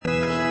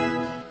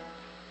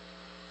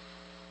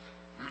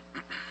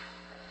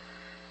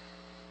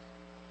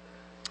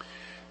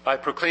I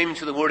proclaim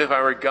to the word of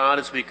our God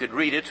as we could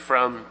read it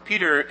from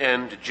Peter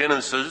and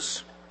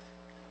Genesis.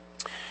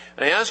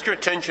 And I ask your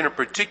attention in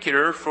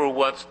particular for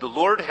what the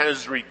Lord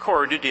has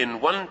recorded in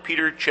 1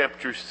 Peter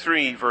chapter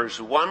 3, verse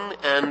 1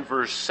 and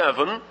verse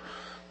 7,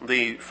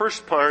 the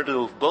first part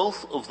of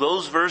both of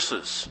those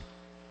verses.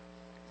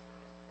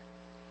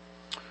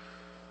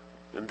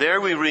 And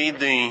there we read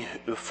the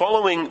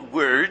following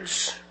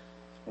words: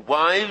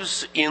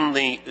 "Wives, in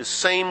the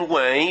same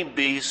way,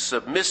 be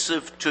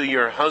submissive to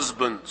your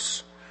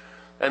husbands."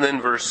 And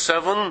then verse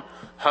 7,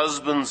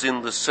 "Husbands,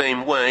 in the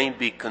same way,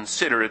 be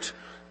considerate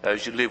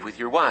as you live with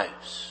your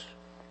wives."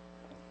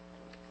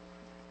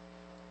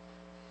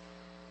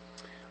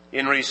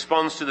 In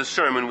response to the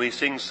sermon, we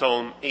sing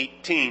Psalm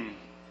 18,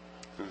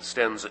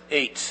 stanza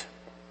 8.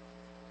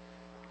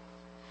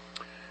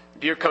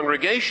 Dear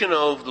congregation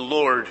of the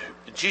Lord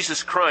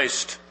Jesus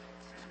Christ,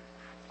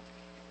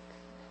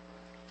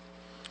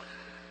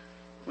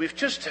 we've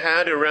just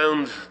had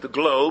around the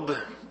globe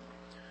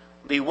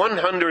the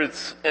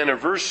 100th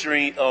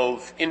anniversary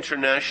of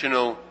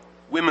International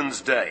Women's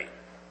Day.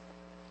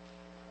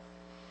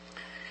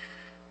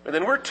 And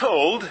then we're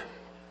told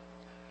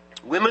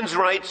women's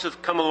rights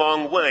have come a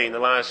long way in the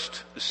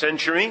last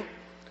century,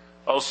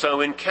 also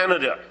in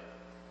Canada.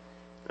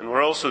 And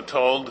we're also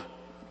told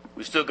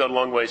we've still got a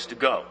long ways to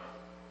go.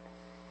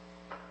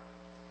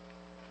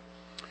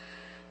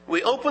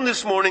 We open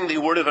this morning the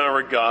Word of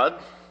our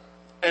God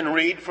and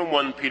read from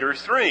 1 Peter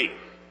 3.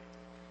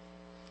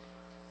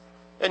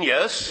 And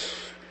yes,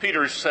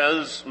 Peter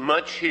says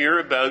much here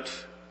about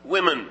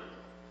women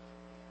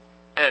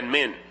and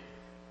men,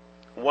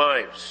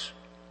 wives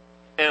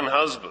and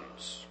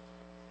husbands.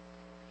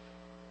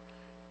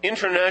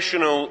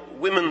 International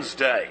Women's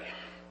Day,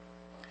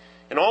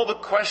 and all the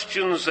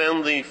questions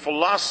and the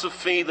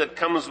philosophy that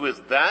comes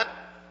with that.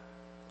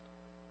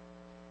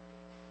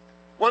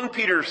 1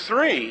 Peter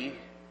 3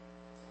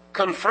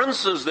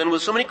 confronts us then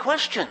with so many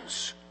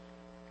questions.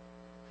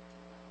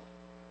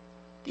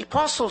 The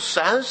apostle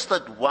says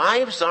that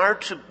wives are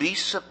to be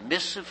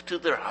submissive to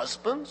their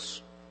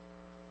husbands.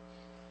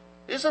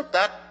 Isn't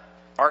that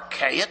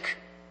archaic?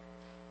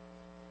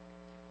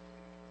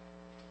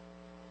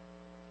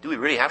 Do we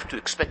really have to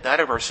expect that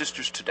of our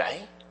sisters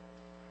today?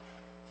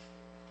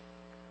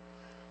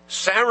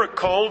 Sarah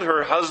called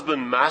her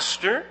husband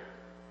master,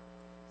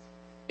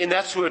 and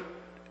that's what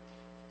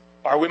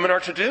our women are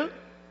to do.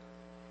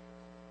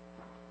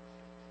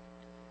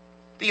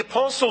 The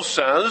apostle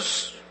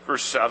says,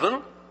 verse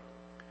 7,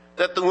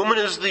 that the woman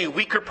is the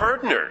weaker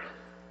partner.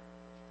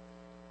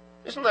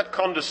 Isn't that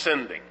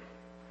condescending?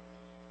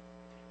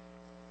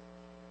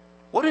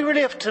 What do we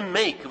really have to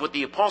make of what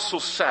the apostle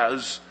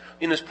says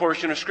in this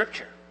portion of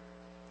Scripture?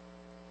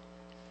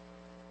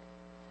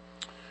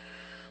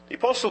 The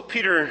apostle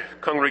Peter,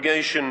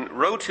 congregation,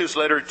 wrote his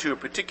letter to a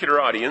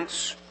particular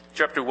audience,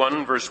 chapter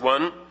 1, verse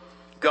 1,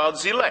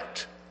 God's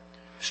elect,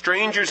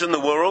 strangers in the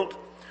world,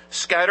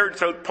 scattered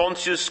throughout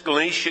Pontus,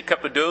 Galatia,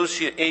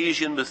 Cappadocia,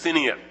 Asia, and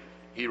Bithynia,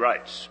 he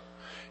writes.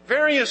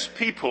 Various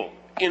people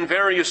in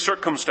various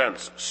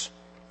circumstances.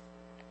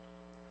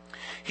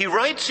 He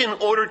writes in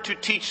order to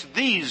teach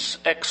these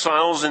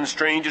exiles and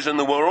strangers in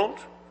the world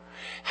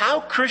how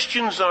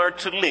Christians are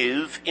to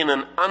live in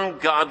an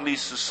ungodly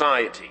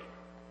society.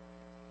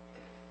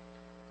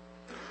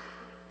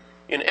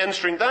 In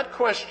answering that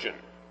question,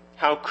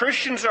 how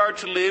Christians are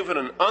to live in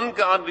an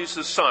ungodly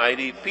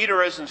society,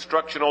 Peter has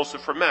instruction also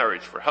for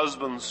marriage, for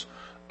husbands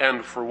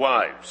and for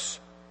wives.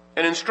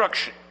 An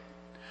instruction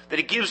that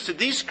he gives to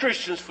these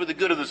Christians for the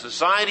good of the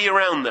society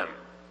around them.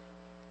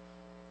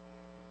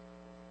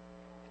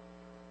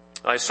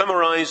 I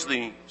summarize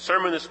the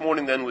sermon this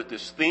morning then with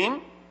this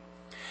theme: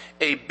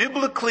 a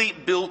biblically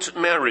built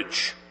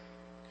marriage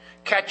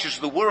catches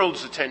the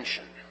world's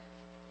attention.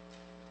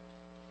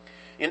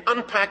 In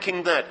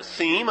unpacking that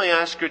theme, I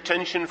ask your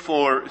attention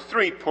for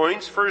 3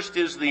 points. First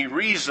is the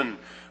reason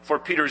for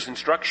Peter's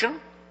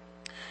instruction.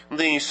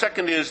 The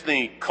second is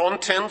the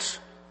content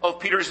of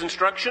Peter's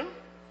instruction.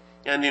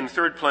 And in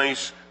third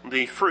place,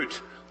 the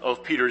fruit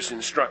of Peter's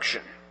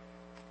instruction.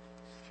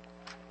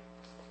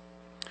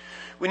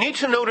 We need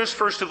to notice,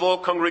 first of all,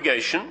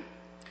 congregation,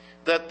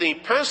 that the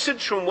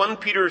passage from 1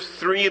 Peter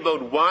 3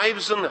 about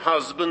wives and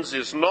husbands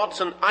is not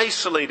an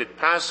isolated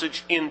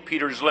passage in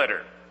Peter's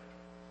letter.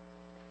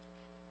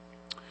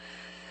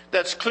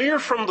 That's clear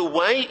from the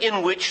way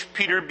in which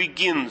Peter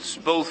begins,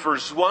 both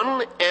verse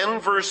 1 and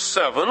verse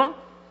 7,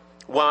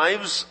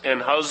 wives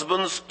and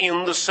husbands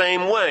in the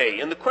same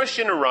way. And the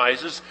question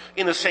arises,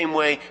 in the same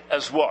way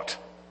as what?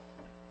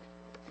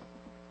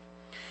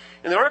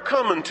 And there are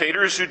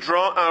commentators who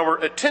draw our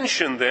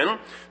attention then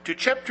to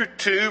chapter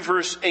 2,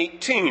 verse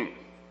 18.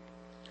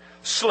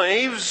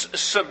 Slaves,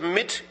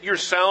 submit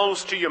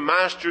yourselves to your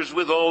masters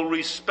with all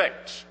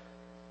respect.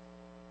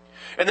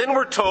 And then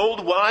we're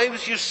told,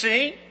 wives, you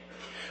see,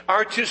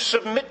 are to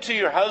submit to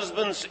your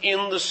husbands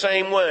in the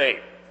same way.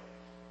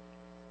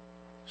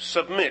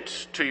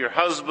 Submit to your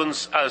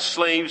husbands as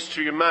slaves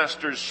to your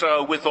masters,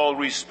 so with all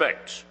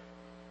respect.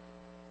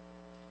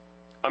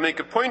 I make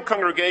a point,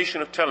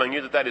 congregation, of telling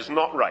you that that is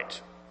not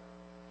right.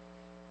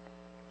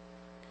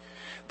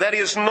 That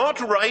is not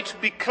right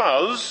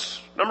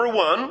because, number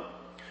one,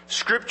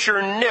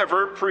 Scripture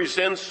never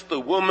presents the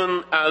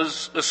woman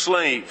as a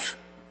slave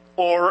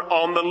or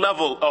on the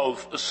level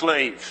of a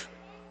slave.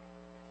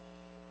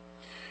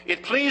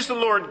 It pleased the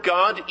Lord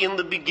God in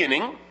the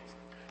beginning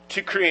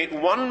to create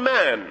one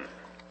man,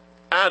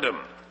 Adam,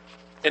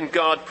 and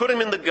God put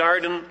him in the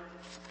Garden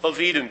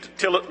of Eden to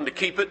till it and to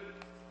keep it.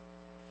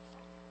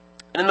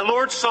 And the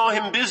Lord saw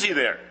him busy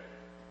there.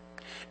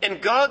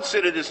 And God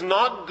said, "It is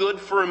not good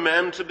for a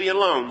man to be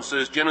alone,"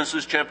 says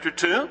Genesis chapter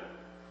 2.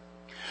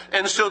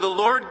 And so the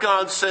Lord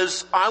God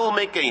says, "I will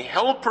make a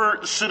helper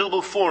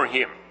suitable for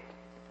him."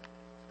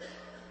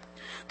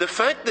 The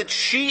fact that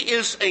she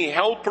is a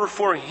helper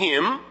for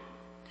him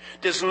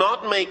does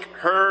not make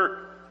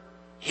her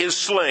his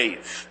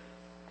slave.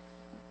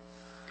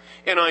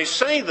 And I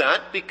say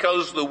that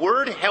because the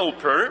word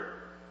helper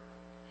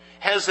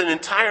has an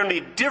entirely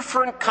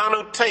different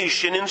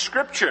connotation in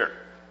Scripture.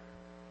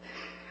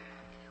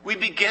 We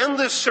began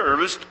this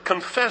service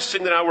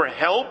confessing that our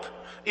help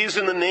is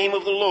in the name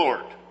of the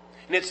Lord.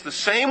 And it's the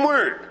same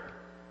word.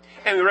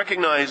 And we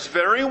recognize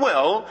very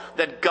well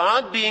that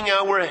God being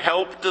our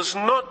help does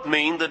not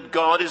mean that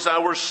God is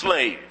our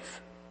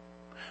slave.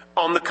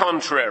 On the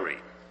contrary.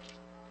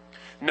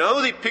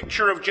 No, the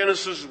picture of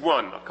Genesis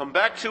 1, I'll come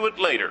back to it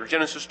later,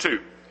 Genesis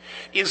 2,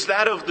 is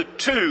that of the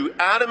two,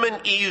 Adam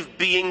and Eve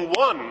being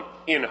one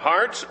in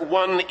heart,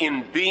 one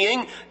in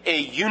being, a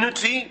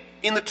unity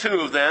in the two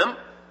of them,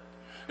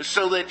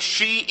 so that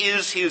she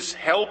is his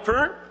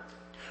helper,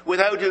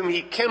 without whom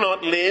he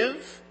cannot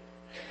live,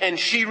 and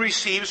she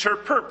receives her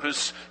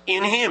purpose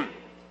in him.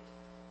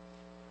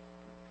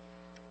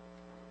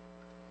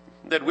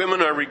 That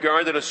women are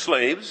regarded as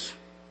slaves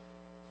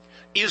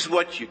is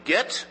what you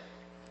get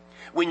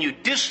when you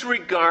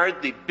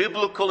disregard the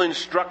biblical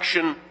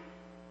instruction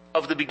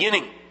of the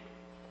beginning.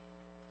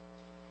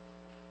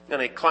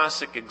 And a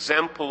classic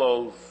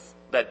example of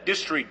that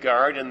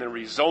disregard and the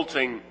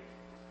resulting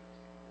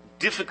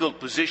difficult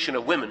position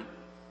of women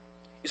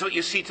is what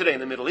you see today in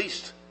the Middle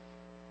East.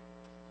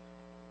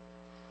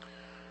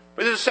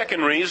 But there's a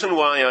second reason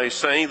why I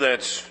say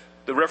that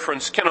the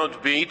reference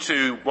cannot be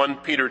to 1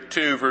 Peter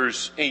 2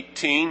 verse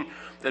 18,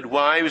 that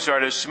wives are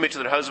to submit to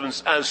their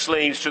husbands as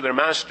slaves to their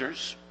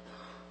masters.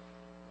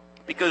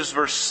 Because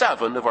verse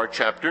 7 of our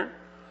chapter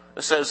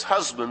says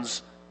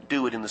husbands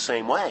do it in the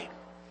same way.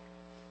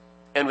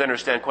 And we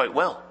understand quite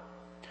well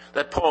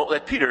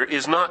that Peter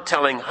is not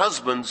telling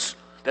husbands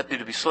that they're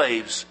to be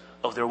slaves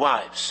of their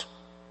wives.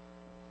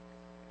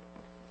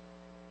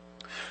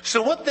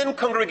 So what then,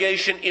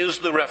 congregation, is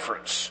the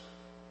reference?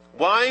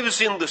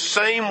 Wives, in the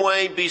same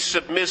way, be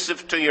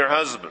submissive to your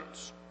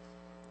husbands.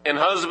 And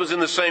husbands in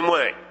the same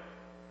way.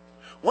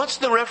 What's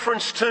the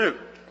reference to?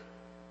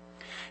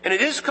 And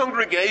it is,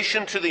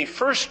 congregation, to the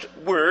first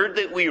word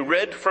that we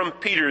read from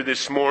Peter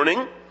this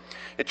morning,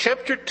 in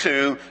chapter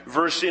 2,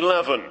 verse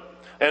 11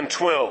 and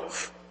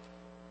 12.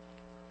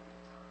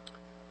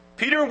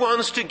 Peter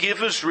wants to give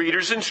his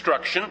readers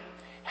instruction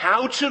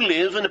how to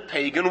live in a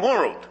pagan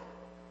world.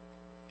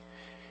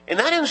 And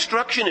that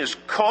instruction is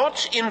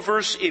caught in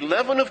verse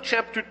 11 of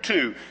chapter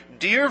 2.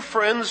 Dear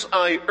friends,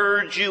 I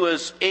urge you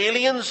as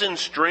aliens and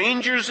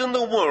strangers in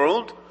the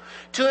world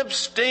to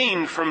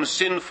abstain from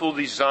sinful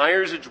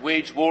desires which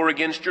wage war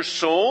against your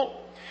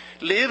soul.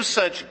 Live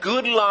such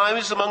good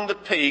lives among the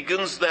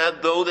pagans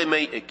that though they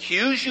may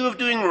accuse you of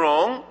doing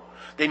wrong,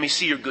 they may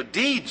see your good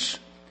deeds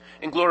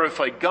and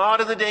glorify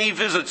God in the day he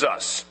visits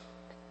us.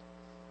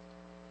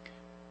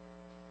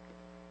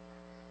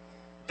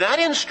 That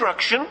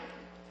instruction,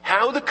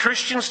 how the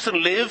Christians to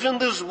live in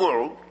this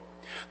world,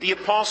 the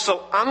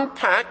apostle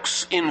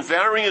unpacks in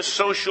various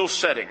social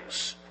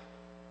settings.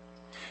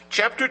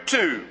 Chapter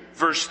 2,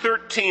 verse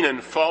 13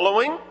 and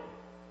following,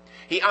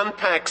 he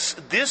unpacks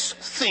this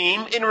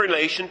theme in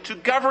relation to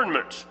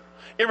government,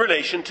 in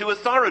relation to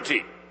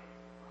authority.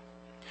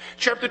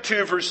 Chapter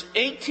 2, verse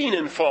 18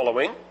 and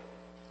following,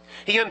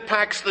 he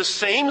unpacks the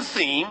same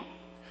theme,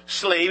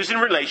 slaves in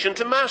relation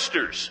to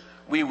masters.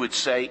 We would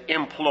say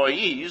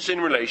employees in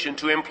relation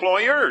to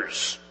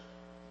employers.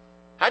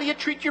 How do you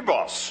treat your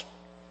boss?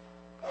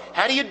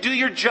 How do you do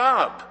your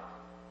job?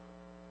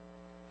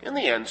 And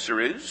the answer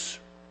is,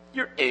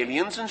 you're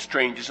aliens and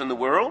strangers in the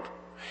world.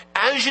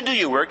 As you do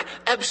your work,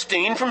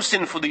 abstain from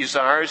sinful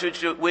desires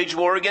which wage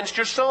war against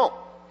your soul.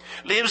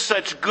 Live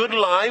such good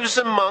lives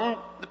among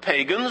the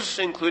pagans,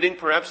 including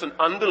perhaps an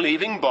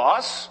unbelieving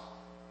boss,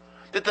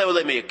 that though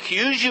they may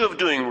accuse you of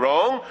doing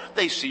wrong,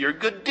 they see your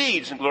good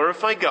deeds and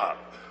glorify God.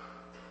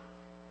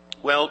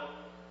 Well,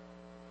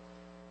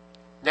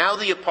 now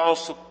the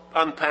apostle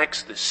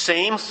unpacks the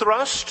same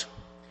thrust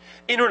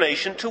in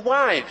relation to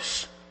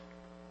wives.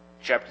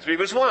 Chapter 3,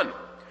 verse 1.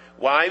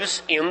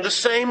 Wives in the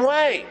same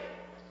way.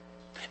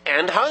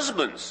 And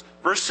husbands,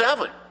 verse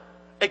 7.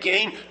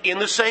 Again, in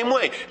the same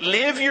way.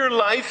 Live your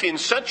life in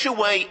such a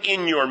way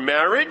in your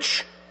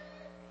marriage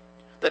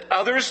that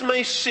others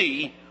may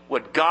see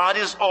what God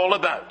is all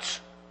about.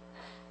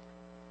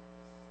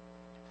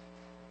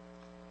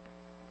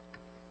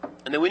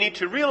 And then we need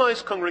to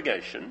realize,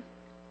 congregation,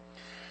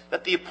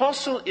 that the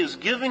apostle is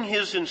giving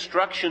his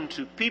instruction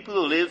to people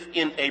who live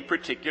in a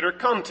particular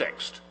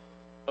context,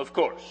 of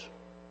course.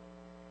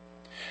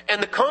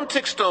 And the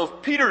context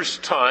of Peter's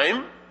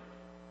time,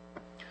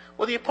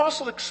 well, the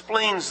apostle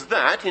explains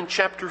that in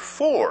chapter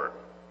 4.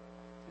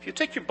 If you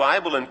take your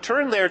Bible and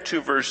turn there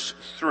to verse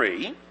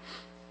 3,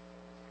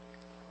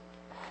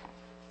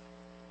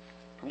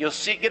 you'll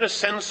get a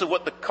sense of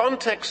what the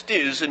context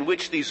is in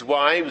which these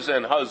wives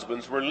and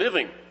husbands were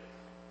living.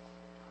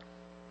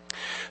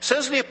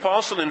 Says the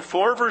apostle in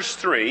 4 verse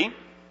 3,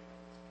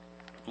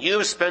 "You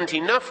have spent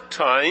enough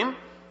time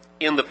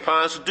in the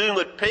past doing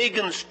what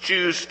pagans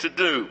choose to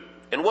do."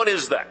 And what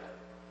is that?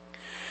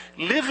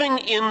 Living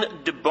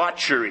in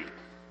debauchery,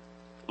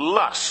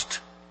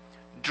 lust,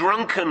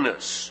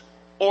 drunkenness,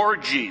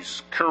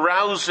 orgies,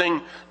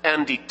 carousing,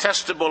 and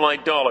detestable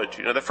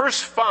idolatry. Now the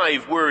first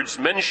 5 words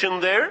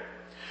mentioned there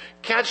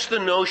catch the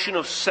notion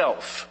of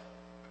self,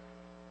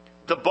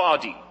 the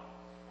body,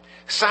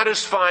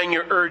 satisfying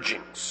your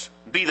urgings,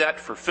 be that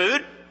for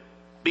food,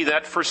 be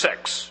that for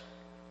sex.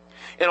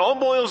 It all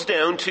boils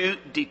down to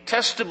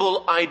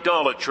detestable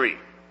idolatry,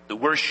 the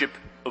worship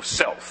of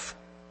self.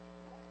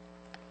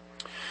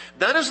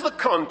 That is the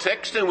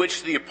context in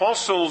which the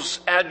apostles'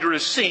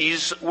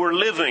 addressees were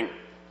living.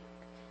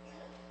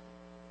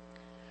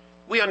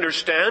 We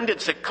understand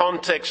it's a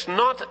context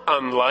not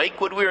unlike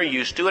what we are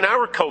used to in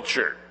our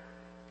culture.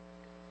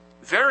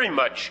 Very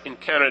much in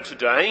Canada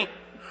today,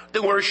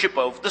 the worship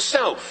of the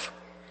self,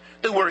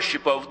 the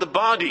worship of the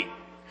body,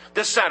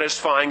 the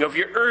satisfying of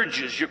your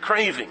urges, your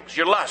cravings,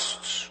 your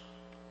lusts.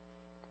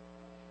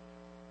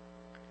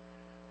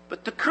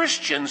 But the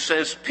Christian,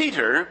 says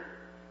Peter,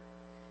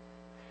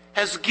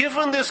 has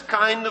given this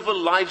kind of a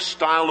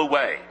lifestyle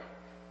away.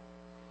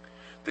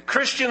 The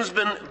Christian's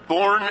been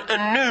born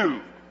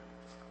anew.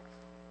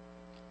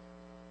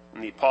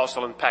 And the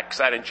apostle unpacks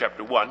that in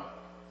chapter 1.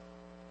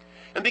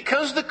 And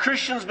because the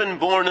Christian's been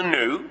born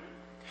anew,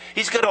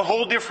 he's got a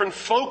whole different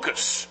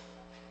focus.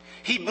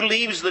 He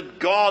believes that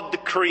God, the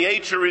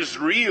Creator, is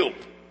real.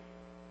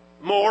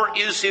 More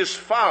is his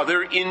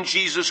Father in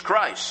Jesus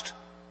Christ.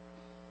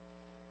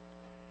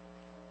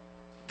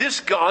 This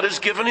God has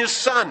given his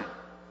Son.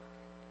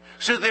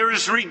 So there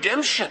is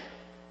redemption.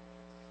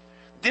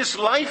 This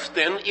life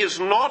then is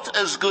not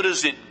as good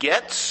as it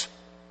gets.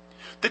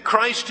 The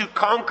Christ who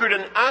conquered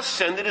and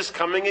ascended is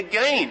coming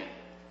again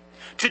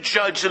to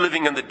judge the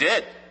living and the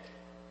dead.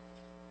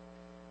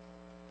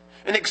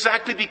 And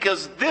exactly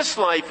because this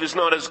life is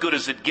not as good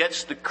as it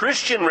gets, the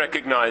Christian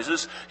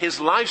recognizes his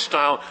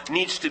lifestyle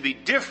needs to be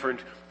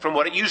different from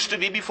what it used to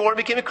be before he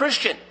became a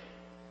Christian.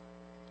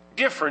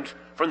 Different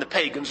from the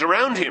pagans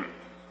around him.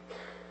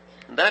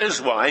 And that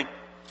is why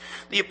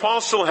the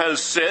apostle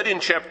has said in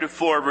chapter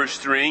 4 verse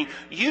 3,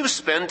 "You've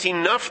spent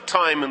enough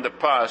time in the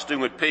past doing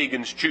what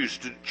pagans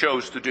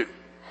chose to do."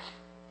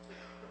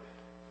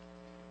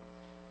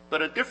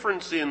 But a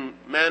difference in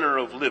manner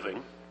of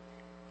living,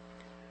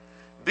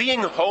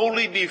 being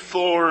holy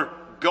before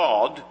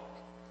God,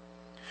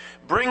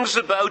 brings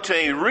about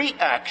a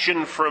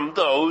reaction from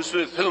those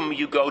with whom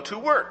you go to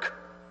work,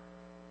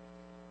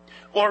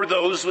 or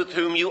those with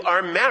whom you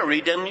are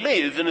married and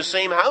live in the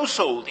same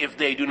household if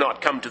they do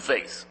not come to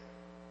faith.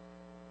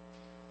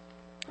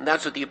 And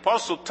that's what the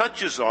apostle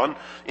touches on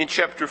in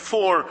chapter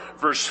 4,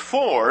 verse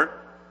 4.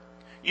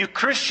 You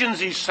Christians,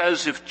 he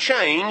says, have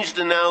changed,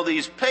 and now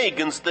these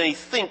pagans, they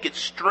think it's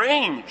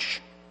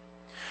strange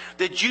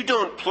that you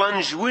don't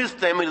plunge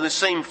with them into the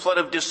same flood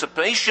of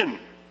dissipation,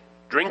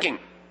 drinking.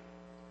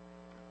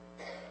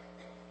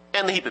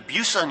 And they heap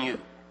abuse on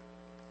you.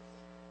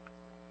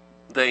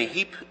 They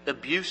heap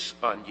abuse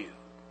on you.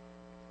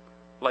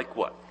 Like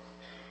what?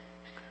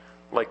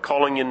 Like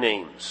calling you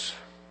names.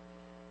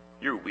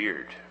 You're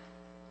weird.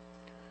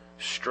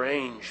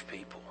 Strange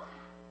people.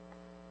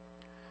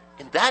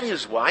 And that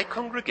is why,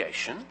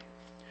 congregation,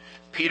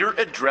 Peter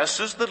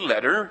addresses the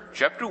letter,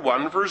 chapter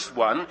 1, verse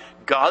 1,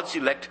 God's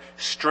elect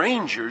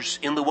strangers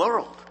in the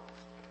world.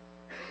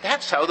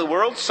 That's how the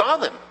world saw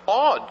them.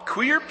 Odd,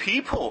 queer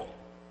people.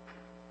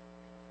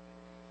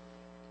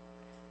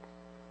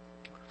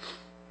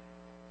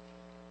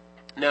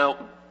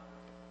 Now,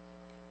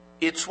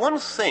 it's one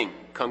thing,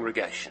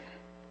 congregation,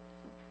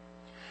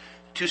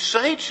 to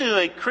say to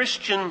a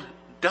Christian,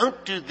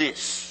 don't do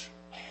this.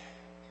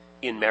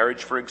 In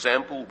marriage, for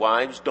example,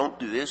 wives don't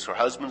do this, or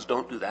husbands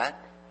don't do that.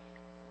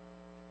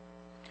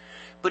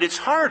 But it's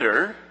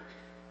harder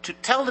to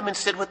tell them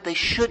instead what they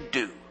should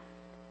do.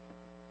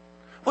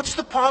 What's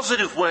the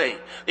positive way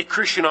a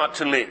Christian ought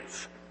to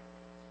live?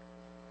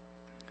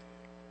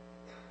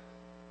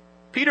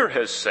 Peter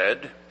has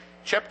said,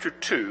 chapter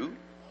 2,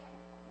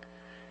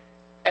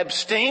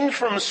 abstain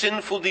from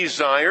sinful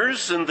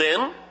desires, and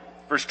then,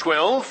 verse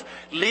 12,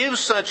 live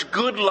such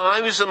good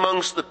lives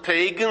amongst the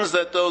pagans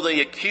that though they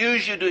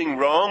accuse you doing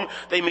wrong,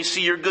 they may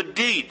see your good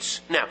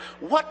deeds. Now,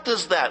 what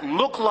does that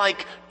look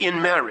like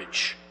in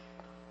marriage?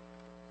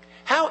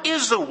 How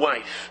is a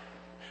wife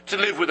to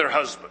live with her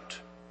husband?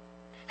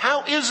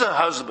 How is a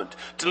husband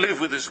to live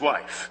with his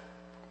wife?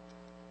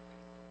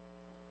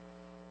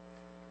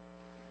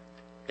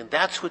 And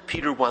that's what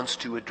Peter wants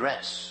to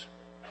address.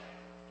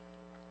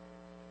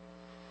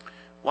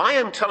 Why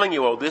I'm telling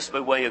you all this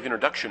by way of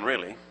introduction,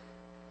 really.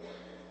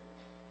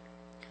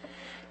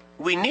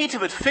 We need to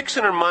but fix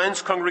in our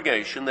minds,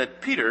 congregation,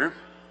 that Peter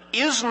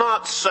is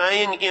not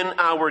saying in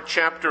our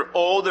chapter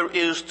all there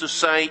is to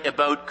say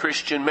about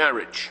Christian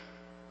marriage.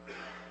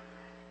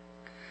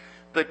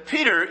 But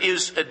Peter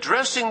is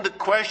addressing the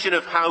question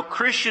of how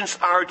Christians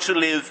are to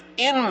live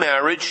in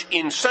marriage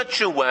in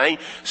such a way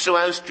so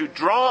as to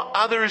draw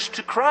others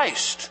to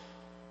Christ.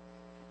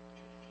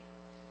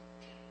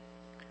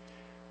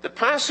 The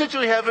passage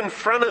we have in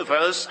front of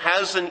us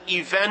has an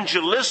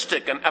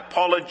evangelistic, an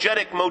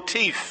apologetic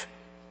motif.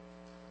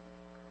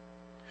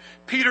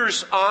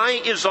 Peter's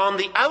eye is on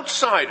the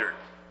outsider,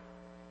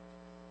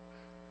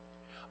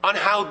 on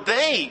how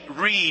they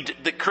read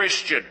the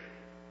Christian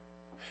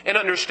and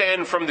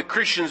understand from the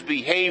Christian's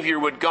behavior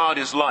what God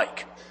is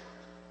like.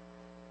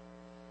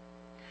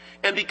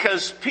 And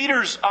because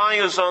Peter's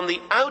eye is on the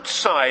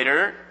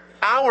outsider,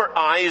 our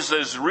eyes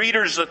as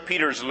readers of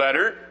Peter's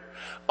letter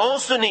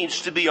also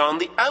needs to be on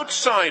the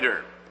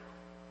outsider.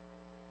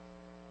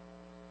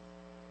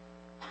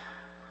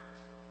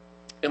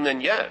 And then,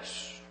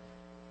 yes,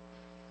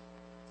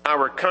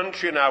 our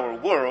country and our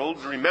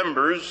world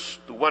remembers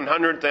the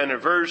 100th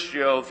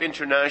anniversary of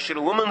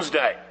International Women's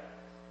Day.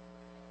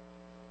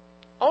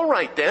 All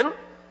right then,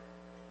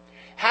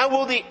 how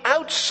will the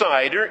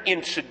outsider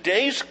in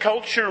today's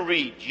culture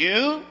read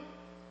you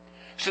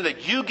so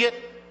that you get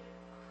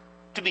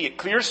to be a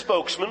clear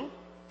spokesman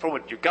for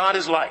what your God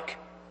is like?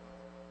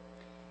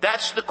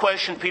 That's the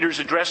question Peter's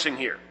addressing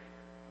here.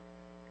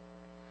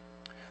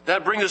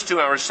 That brings us to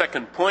our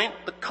second point,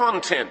 the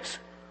content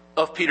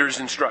of Peter's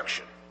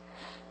instruction.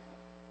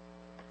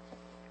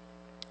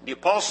 The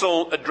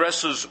apostle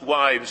addresses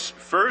wives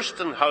first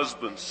and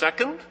husbands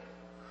second,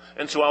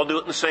 and so I'll do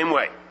it in the same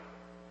way.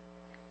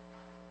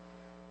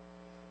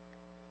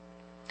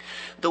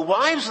 The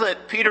wives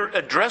that Peter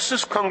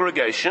addresses,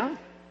 congregation,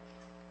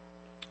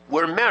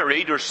 were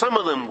married, or some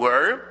of them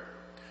were,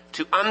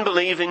 to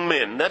unbelieving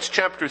men. That's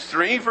chapter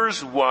 3,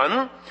 verse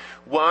 1.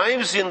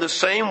 Wives, in the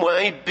same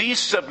way, be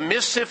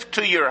submissive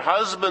to your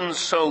husbands,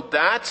 so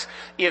that,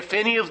 if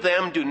any of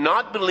them do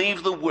not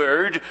believe the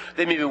word,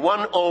 they may be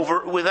won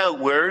over without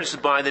words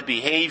by the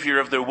behavior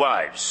of their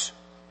wives.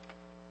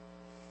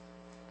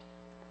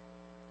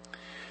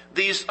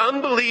 These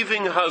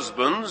unbelieving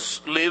husbands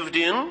lived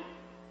in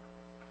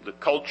the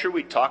culture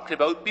we talked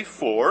about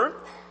before,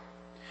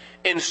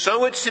 and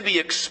so it's to be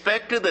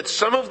expected that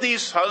some of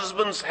these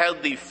husbands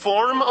had the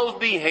form of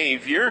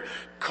behavior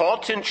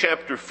caught in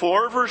chapter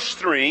 4, verse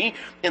 3,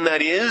 and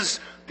that is,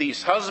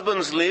 these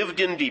husbands lived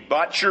in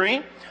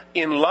debauchery,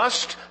 in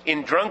lust,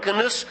 in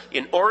drunkenness,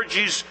 in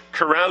orgies,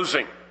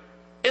 carousing,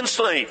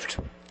 enslaved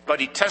by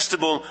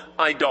detestable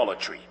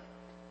idolatry.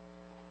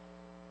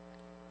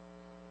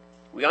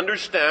 We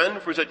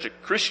understand for such a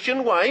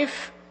Christian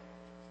wife,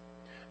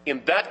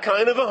 in that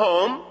kind of a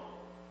home,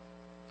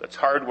 that's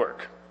hard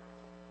work.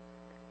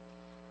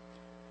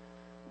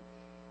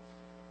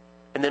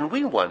 And then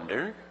we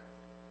wonder,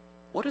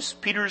 what is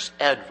Peter's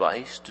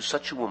advice to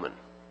such a woman?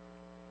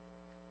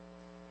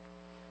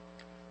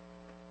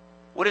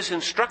 What his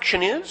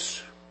instruction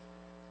is?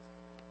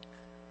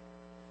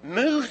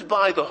 Moved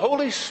by the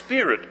Holy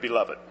Spirit,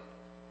 beloved,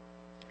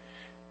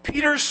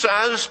 Peter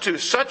says to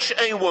such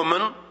a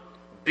woman,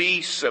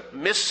 be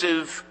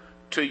submissive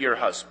to your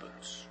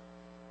husbands.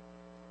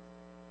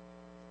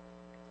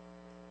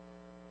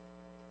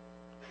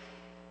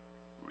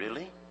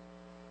 Really?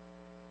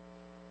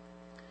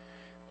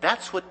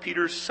 That's what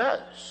Peter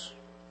says.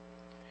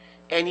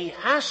 And he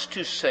has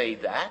to say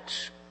that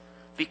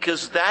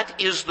because that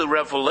is the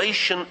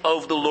revelation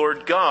of the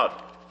Lord God.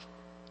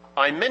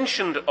 I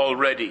mentioned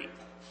already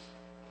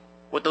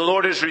what the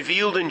Lord has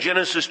revealed in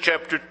Genesis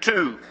chapter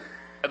 2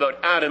 about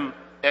Adam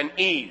and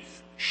Eve.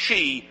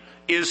 She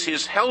is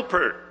his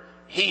helper.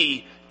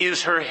 He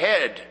is her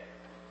head.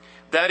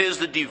 That is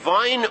the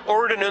divine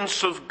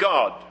ordinance of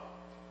God,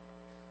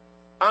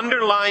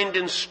 underlined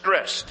and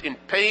stressed in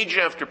page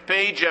after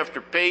page after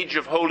page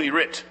of Holy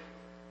Writ.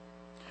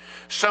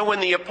 So when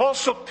the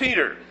Apostle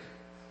Peter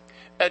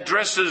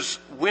addresses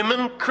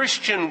women,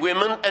 Christian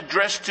women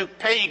addressed to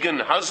pagan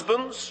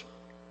husbands,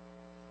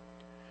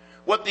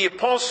 what the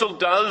Apostle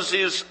does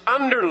is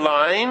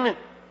underline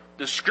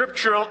the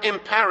scriptural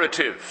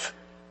imperative.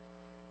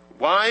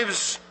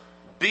 Wives,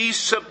 be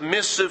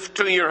submissive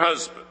to your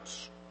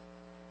husbands.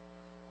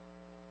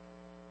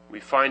 We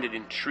find it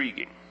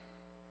intriguing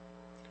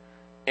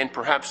and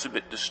perhaps a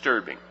bit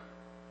disturbing.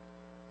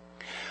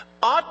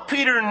 Ought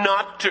Peter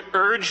not to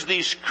urge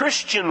these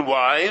Christian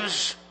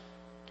wives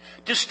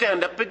to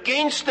stand up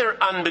against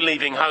their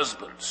unbelieving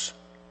husbands?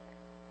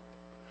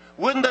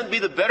 Wouldn't that be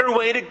the better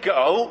way to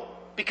go?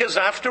 Because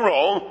after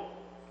all,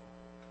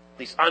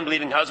 these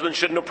unbelieving husbands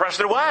shouldn't oppress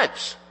their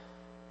wives.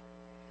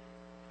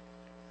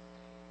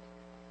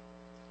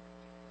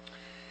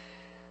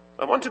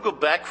 I want to go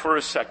back for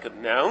a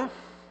second now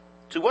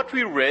to what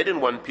we read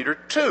in 1 Peter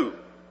 2.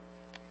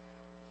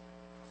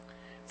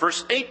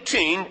 Verse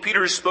 18,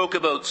 Peter spoke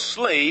about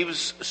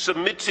slaves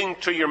submitting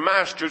to your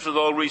masters with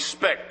all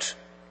respect.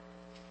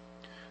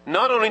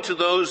 Not only to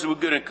those who were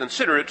good and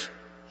considerate,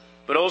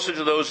 but also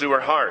to those who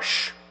were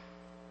harsh.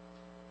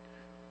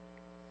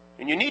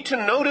 And you need to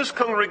notice,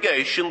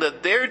 congregation,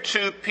 that there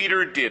too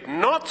Peter did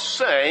not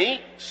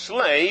say,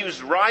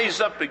 slaves, rise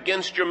up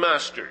against your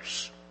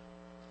masters.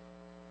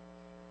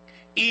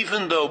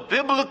 Even though,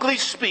 biblically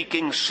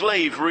speaking,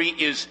 slavery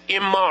is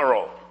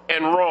immoral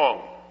and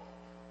wrong.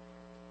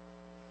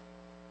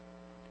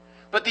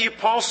 But the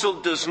apostle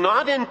does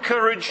not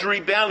encourage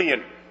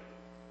rebellion,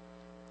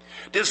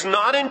 does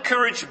not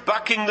encourage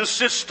bucking the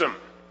system.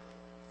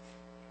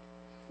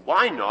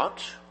 Why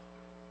not?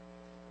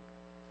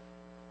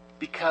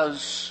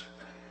 Because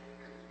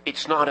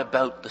it's not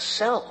about the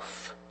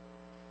self.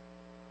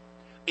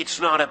 It's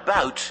not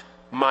about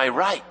my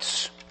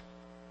rights.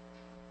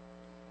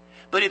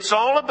 But it's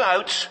all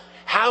about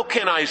how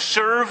can I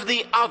serve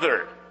the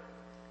other.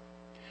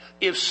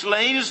 If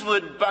slaves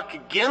would buck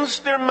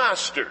against their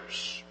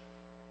masters,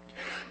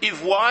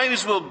 if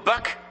wives will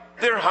buck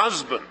their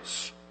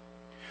husbands,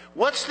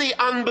 what's the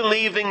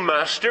unbelieving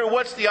master,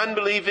 what's the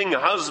unbelieving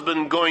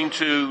husband going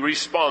to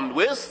respond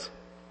with?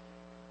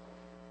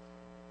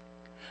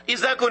 Is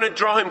that going to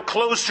draw him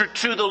closer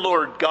to the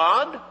Lord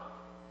God?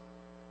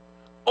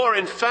 Or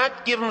in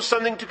fact give him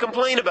something to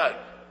complain about?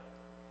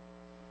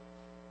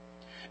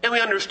 And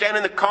we understand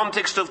in the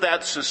context of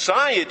that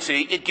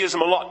society, it gives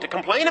him a lot to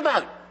complain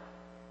about.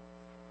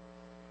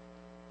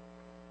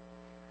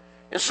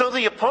 And so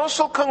the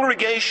apostle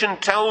congregation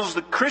tells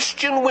the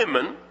Christian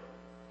women,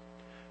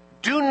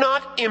 do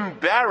not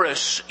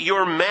embarrass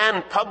your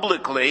man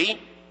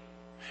publicly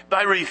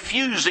by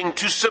refusing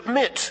to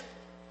submit.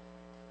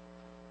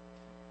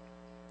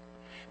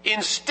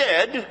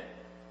 Instead,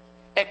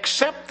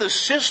 accept the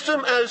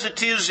system as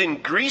it is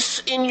in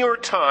Greece in your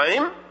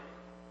time,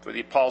 for the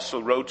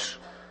apostle wrote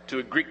to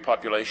a Greek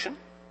population.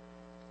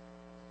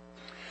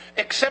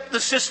 Accept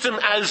the system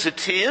as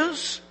it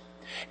is,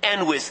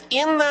 and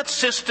within that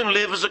system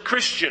live as a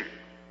Christian.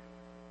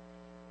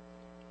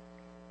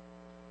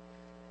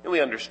 And we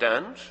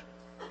understand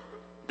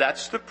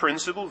that's the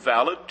principle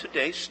valid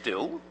today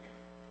still.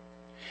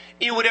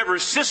 In whatever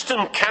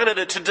system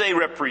Canada today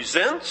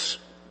represents,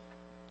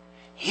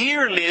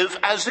 here live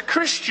as a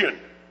Christian.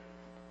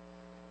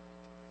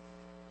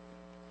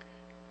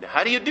 Now,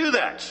 how do you do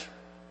that?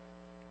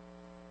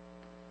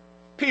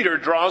 Peter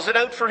draws it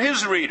out for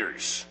his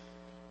readers.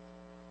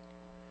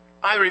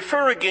 I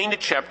refer again to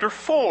chapter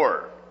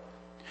 4,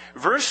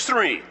 verse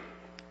 3.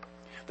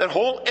 That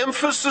whole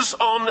emphasis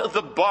on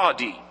the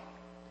body,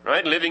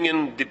 right? Living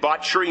in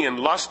debauchery and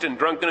lust and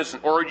drunkenness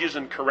and orgies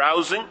and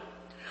carousing.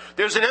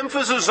 There's an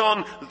emphasis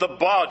on the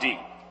body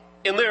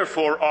and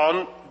therefore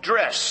on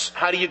dress.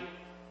 How do you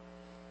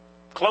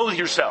clothe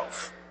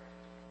yourself?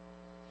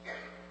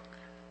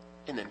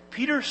 And then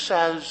Peter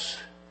says,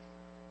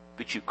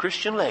 but you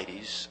Christian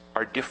ladies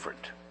are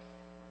different.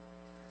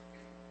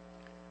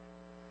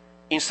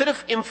 Instead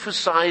of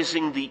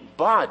emphasizing the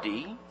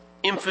body,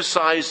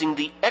 emphasizing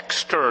the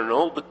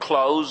external, the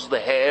clothes,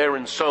 the hair,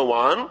 and so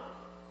on,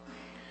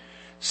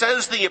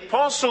 says the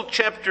apostle,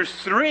 chapter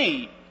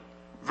 3,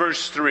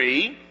 verse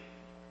 3,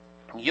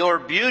 your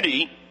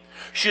beauty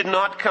should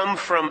not come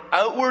from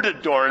outward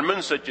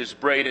adornments such as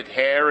braided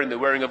hair and the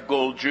wearing of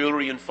gold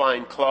jewelry and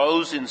fine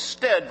clothes.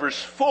 Instead,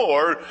 verse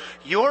 4,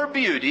 your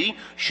beauty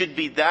should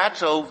be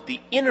that of the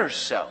inner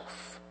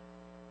self,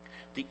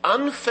 the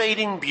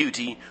unfading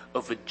beauty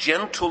of a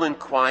gentle and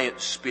quiet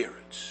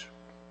spirit.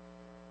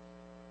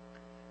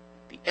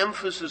 The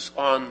emphasis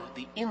on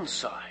the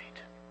inside.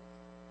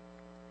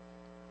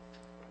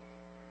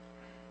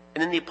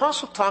 And then the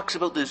apostle talks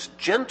about this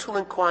gentle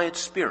and quiet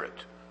spirit.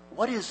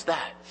 What is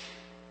that?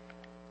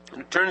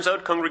 And it turns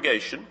out,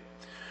 congregation,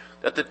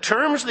 that the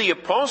terms the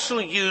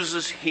apostle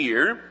uses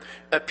here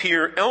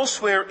appear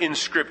elsewhere in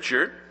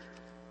Scripture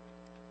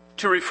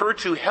to refer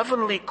to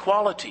heavenly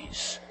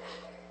qualities.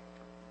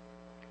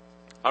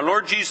 Our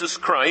Lord Jesus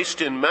Christ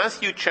in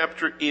Matthew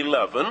chapter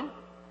 11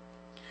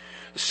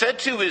 said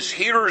to his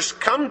hearers,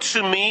 come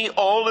to me,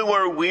 all who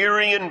are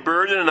weary and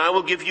burdened, and I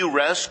will give you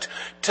rest.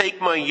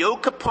 Take my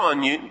yoke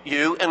upon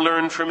you and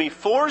learn from me.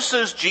 For,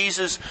 says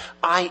Jesus,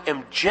 I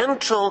am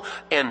gentle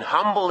and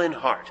humble in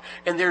heart.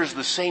 And there's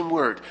the same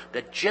word,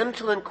 that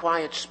gentle and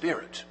quiet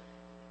spirit.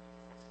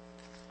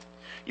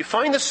 You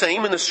find the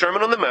same in the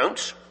Sermon on the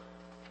Mount.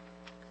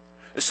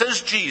 It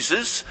says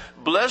Jesus,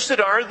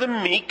 blessed are the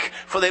meek,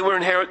 for they will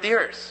inherit the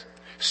earth.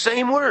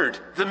 Same word,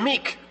 the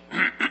meek.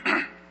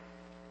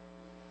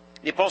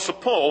 The Apostle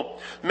Paul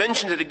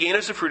mentioned it again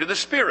as the fruit of the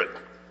Spirit.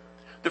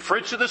 The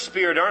fruits of the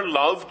Spirit are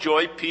love,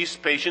 joy, peace,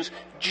 patience,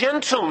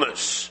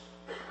 gentleness.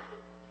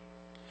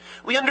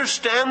 We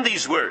understand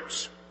these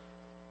words.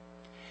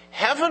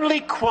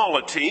 Heavenly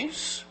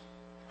qualities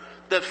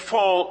that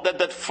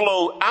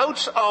flow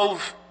out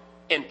of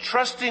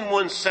entrusting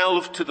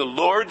oneself to the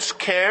Lord's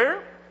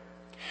care,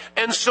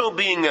 and so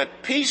being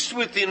at peace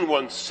within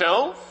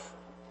oneself,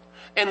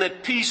 and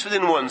that peace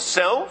within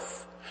oneself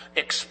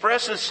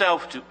express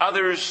itself to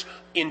others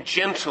in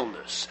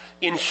gentleness,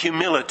 in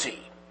humility.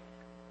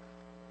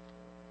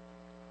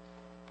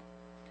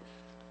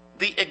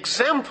 The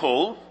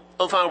example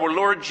of our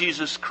Lord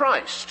Jesus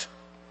Christ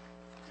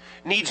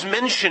needs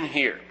mention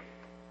here.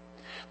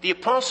 The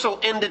apostle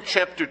ended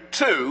chapter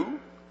 2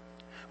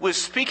 with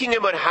speaking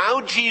about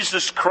how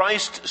Jesus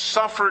Christ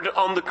suffered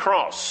on the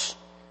cross.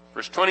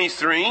 Verse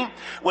 23,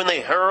 when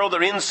they hurled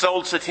their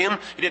insults at him,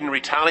 he didn't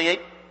retaliate.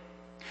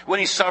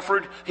 When he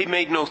suffered, he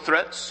made no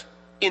threats.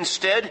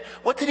 Instead,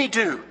 what did he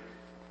do?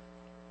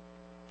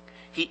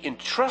 He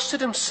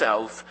entrusted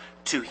himself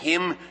to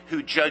him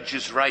who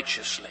judges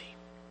righteously.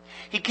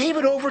 He gave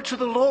it over to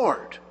the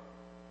Lord.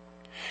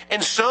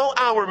 And so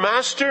our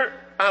Master,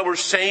 our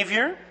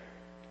Savior,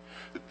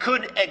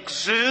 could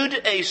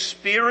exude a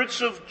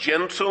spirit of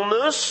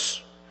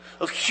gentleness,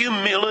 of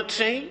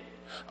humility,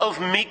 of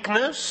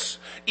meekness,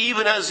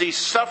 even as he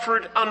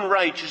suffered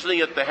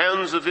unrighteously at the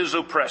hands of his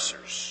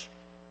oppressors.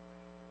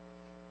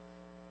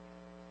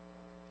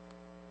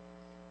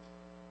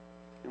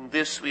 And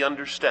this, we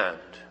understand,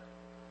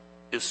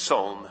 is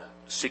Psalm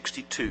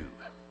 62.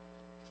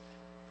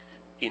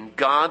 In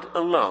God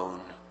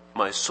alone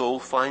my soul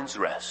finds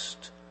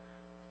rest,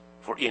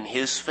 for in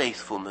his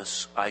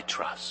faithfulness I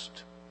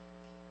trust.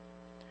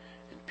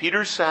 And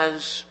Peter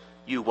says,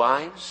 you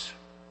wives,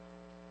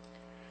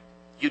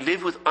 you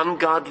live with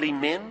ungodly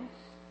men,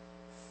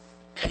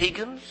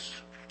 pagans,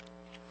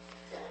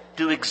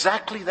 do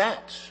exactly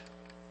that.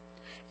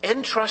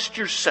 Entrust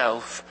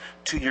yourself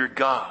to your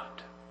God.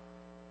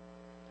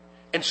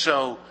 And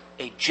so,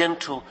 a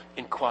gentle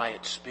and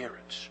quiet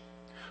spirit.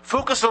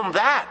 Focus on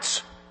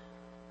that.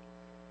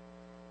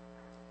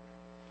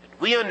 And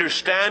we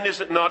understand, is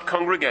it not,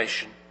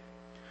 congregation,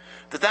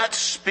 that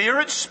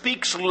spirit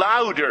speaks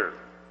louder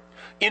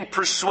in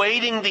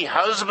persuading the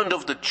husband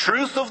of the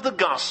truth of the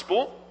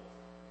gospel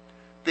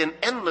than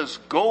endless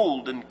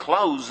gold and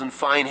clothes and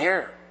fine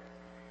hair.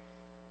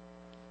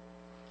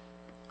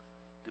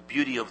 The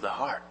beauty of the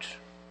heart,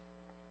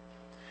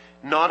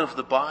 not of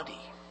the body,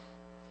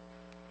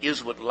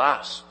 is what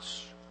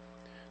lasts.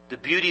 The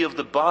beauty of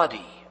the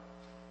body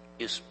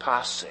is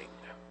passing.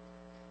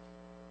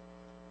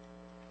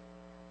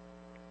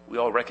 We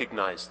all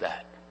recognize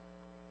that.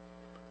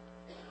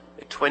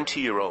 A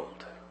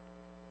 20-year-old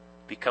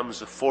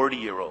becomes a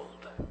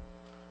 40-year-old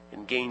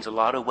and gains a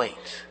lot of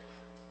weight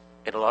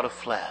and a lot of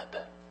flab.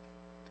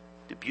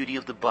 The beauty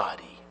of the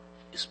body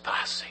is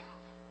passing.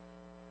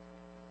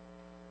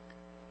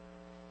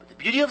 But the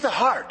beauty of the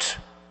heart,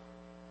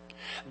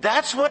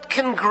 that's what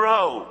can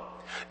grow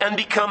and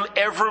become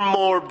ever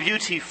more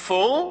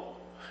beautiful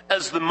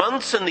as the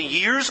months and the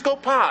years go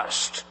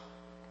past.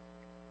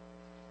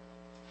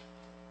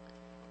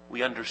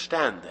 We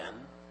understand then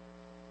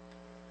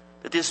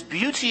that this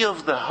beauty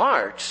of the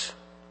heart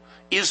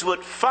is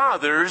what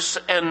fathers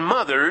and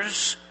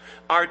mothers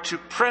are to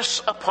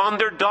press upon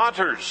their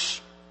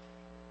daughters.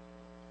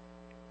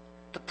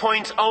 The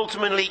point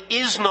ultimately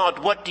is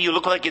not what do you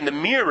look like in the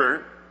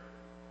mirror,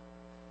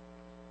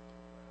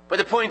 but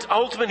the point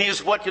ultimately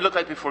is what you look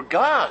like before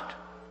God.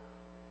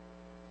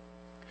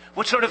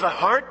 What sort of a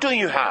heart do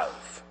you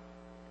have?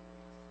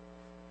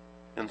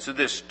 And so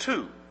this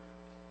too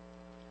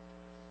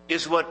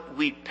is what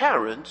we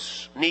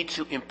parents need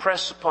to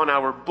impress upon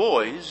our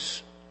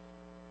boys.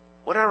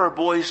 What are our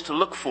boys to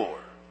look for?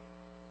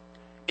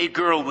 A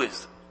girl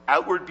with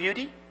outward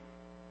beauty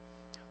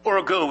or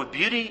a girl with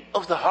beauty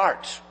of the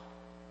heart?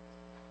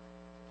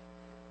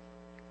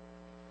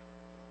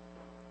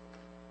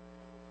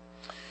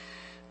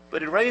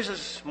 But it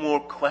raises more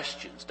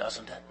questions,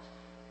 doesn't it?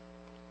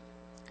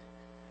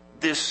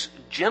 This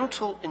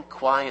gentle and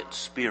quiet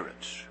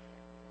spirit,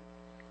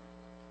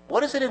 what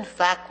does it in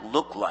fact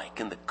look like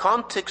in the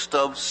context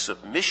of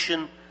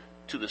submission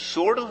to the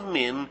sort of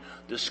men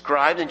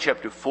described in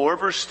chapter 4,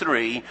 verse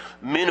 3,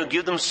 men who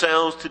give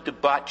themselves to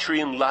debauchery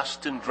and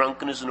lust and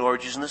drunkenness and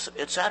orgies and this,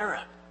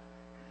 etc.?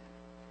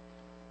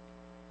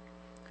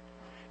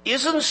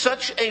 Isn't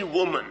such a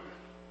woman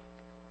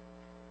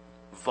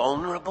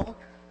vulnerable?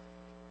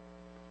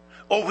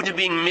 Open to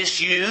being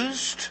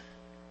misused?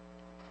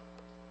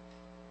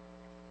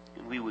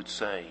 And we would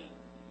say,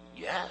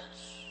 yes.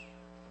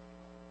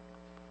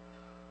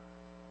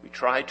 We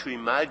try to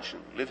imagine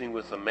living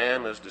with a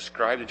man as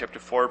described in chapter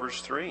 4,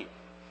 verse 3.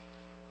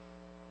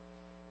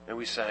 And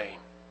we say,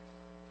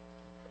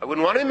 I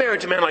wouldn't want to be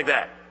married to a man like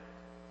that.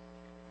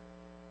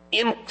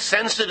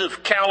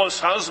 Insensitive,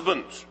 callous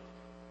husband.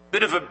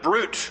 Bit of a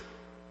brute.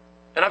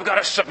 And I've got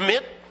to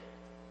submit.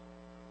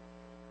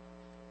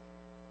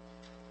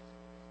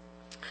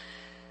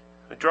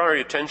 I draw your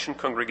attention,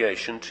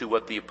 congregation, to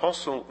what the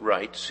apostle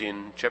writes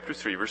in chapter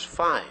 3, verse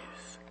 5.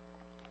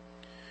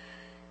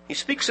 He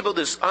speaks about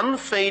this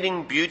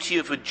unfading beauty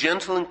of a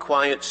gentle and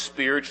quiet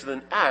spirit, and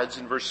then adds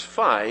in verse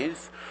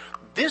 5,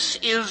 this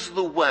is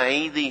the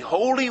way the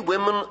holy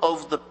women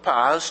of the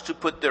past who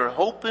put their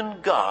hope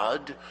in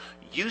God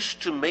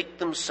used to make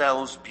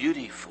themselves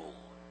beautiful.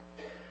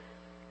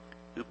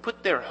 Who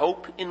put their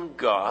hope in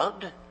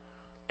God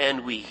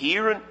And we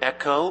hear an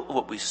echo of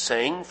what we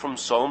sang from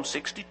Psalm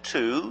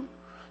 62,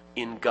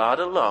 in God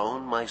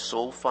alone my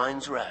soul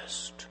finds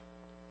rest.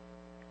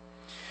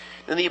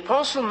 And the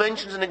apostle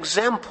mentions an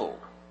example.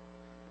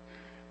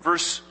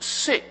 Verse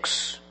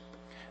 6,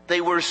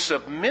 they were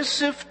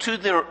submissive to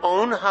their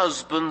own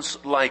husbands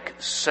like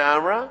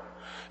Sarah,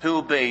 who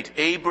obeyed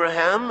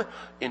Abraham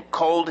and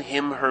called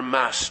him her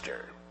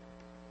master.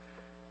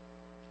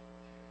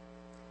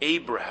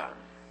 Abraham,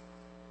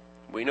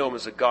 we know him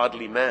as a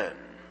godly man,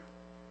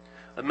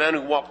 a man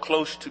who walked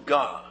close to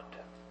God.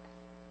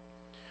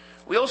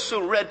 We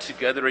also read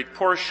together a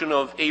portion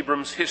of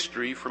Abram's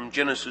history from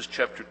Genesis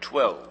chapter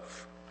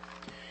 12.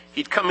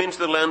 He'd come into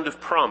the land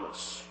of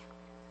promise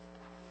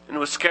and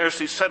was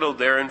scarcely settled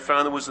there and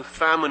found there was a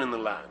famine in the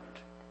land.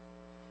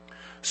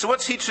 So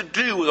what's he to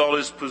do with all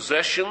his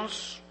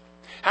possessions?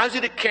 How's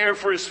he to care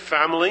for his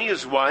family,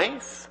 his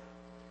wife?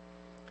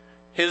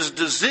 His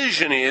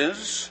decision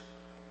is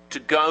to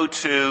go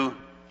to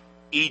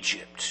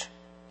Egypt.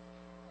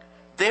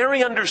 There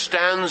he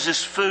understands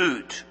his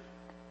food.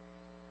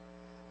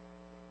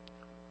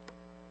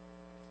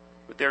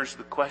 But there's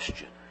the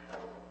question.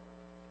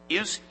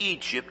 Is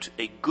Egypt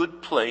a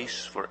good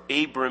place for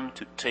Abram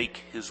to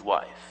take his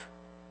wife?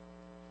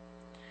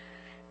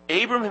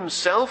 Abram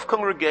himself,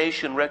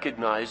 congregation,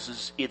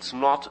 recognizes it's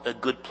not a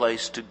good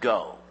place to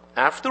go.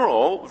 After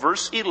all,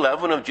 verse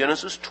 11 of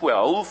Genesis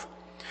 12,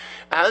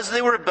 as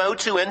they were about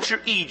to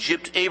enter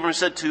Egypt, Abram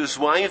said to his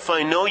wife,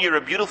 I know you're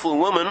a beautiful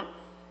woman.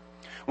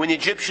 When the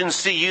Egyptians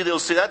see you, they'll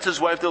say, that's his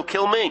wife, they'll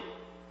kill me.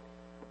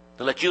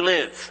 They'll let you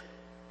live.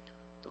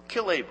 They'll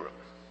kill Abram.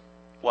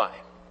 Why?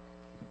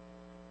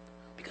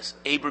 Because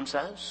Abram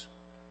says,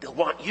 they'll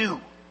want you.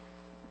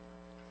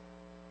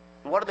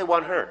 And what do they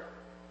want her?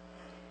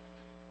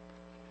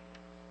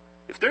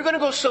 If they're going to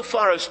go so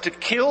far as to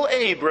kill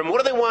Abram,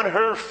 what do they want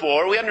her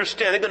for? We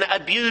understand they're going to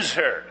abuse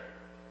her.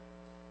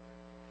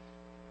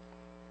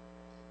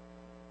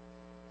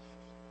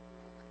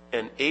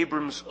 And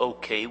Abram's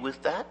okay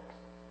with that?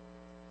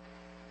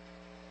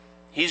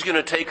 He's going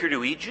to take her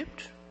to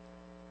Egypt?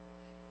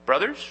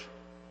 Brothers,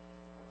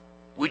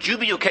 would you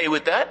be okay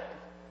with that?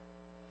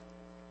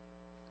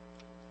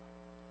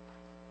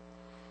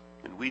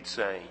 And we'd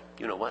say,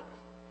 you know what?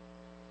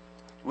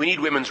 We need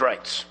women's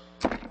rights.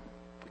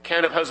 We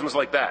can't have husbands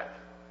like that.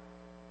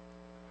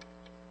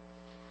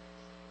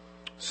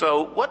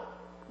 So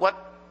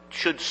what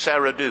should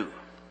Sarah do?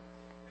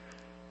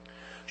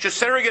 Should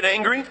Sarah get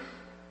angry,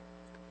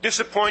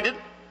 disappointed,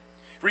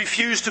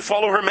 refuse to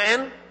follow her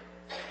man,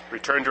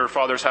 return to her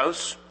father's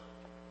house?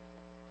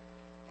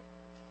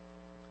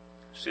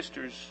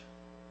 Sisters,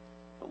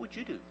 what would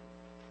you do?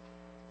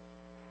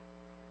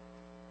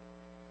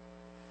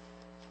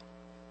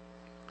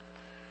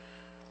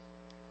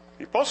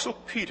 The Apostle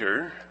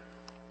Peter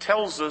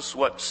tells us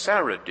what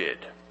Sarah did.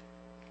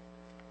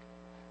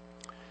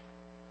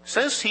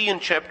 Says he in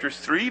chapter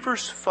 3,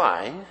 verse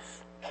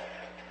 5,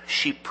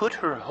 she put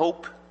her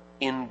hope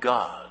in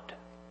God.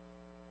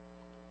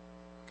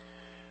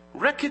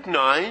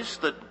 Recognize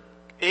that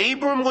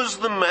Abram was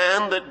the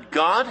man that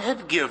God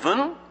had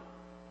given,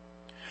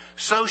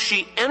 so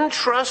she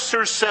entrusts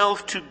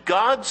herself to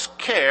God's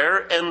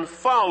care and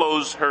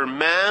follows her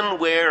man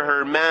where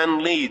her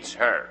man leads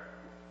her.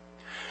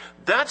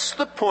 That's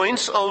the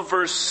points of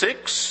verse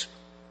 6.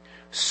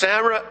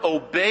 Sarah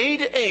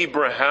obeyed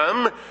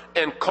Abraham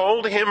and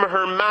called him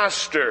her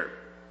master.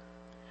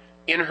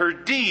 In her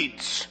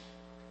deeds,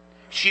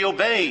 she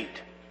obeyed,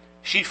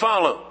 she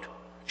followed,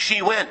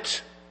 she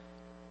went.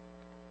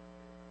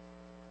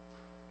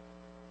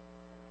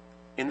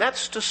 And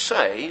that's to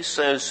say,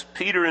 says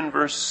Peter in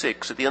verse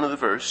 6, at the end of the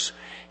verse,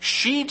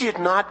 she did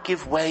not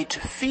give way to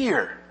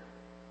fear.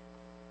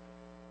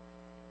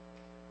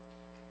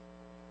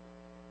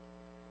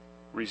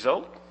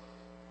 Result?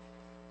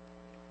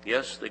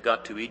 Yes, they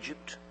got to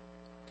Egypt.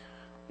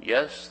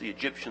 Yes, the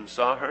Egyptians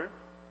saw her.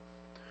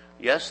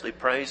 Yes, they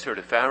praised her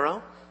to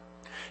Pharaoh.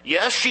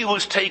 Yes, she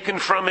was taken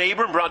from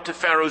Abram, brought to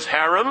Pharaoh's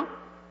harem.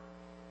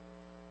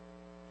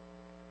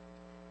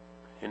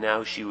 And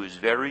now she was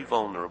very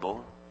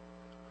vulnerable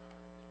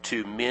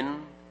to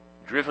men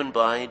driven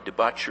by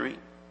debauchery,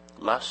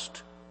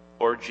 lust,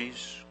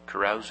 orgies,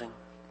 carousing.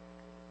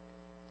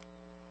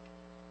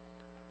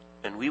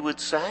 And we would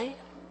say,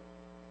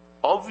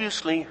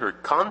 obviously her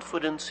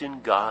confidence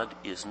in God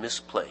is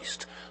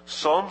misplaced.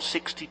 Psalm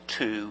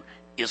 62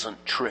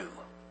 isn't true.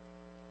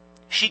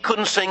 She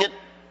couldn't sing it.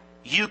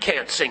 You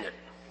can't sing it.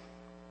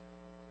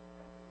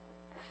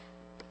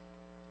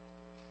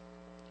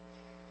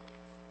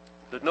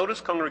 But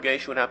notice,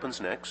 congregation, what happens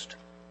next.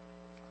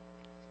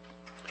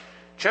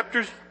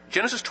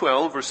 Genesis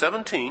 12, verse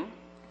 17.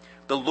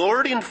 The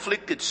Lord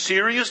inflicted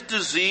serious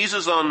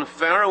diseases on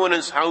Pharaoh and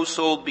his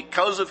household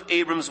because of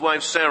Abram's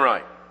wife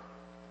Sarai.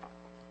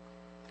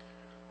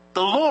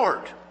 The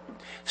Lord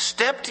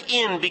stepped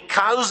in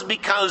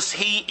because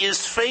he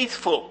is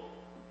faithful.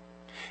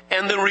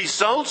 And the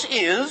result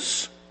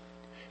is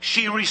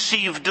she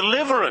received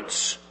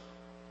deliverance.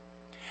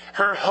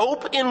 Her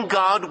hope in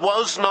God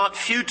was not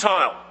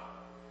futile.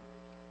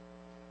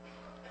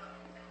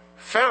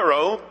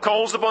 Pharaoh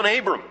calls upon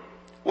Abram.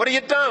 What have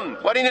you done?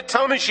 Why didn't you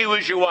tell me she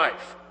was your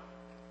wife?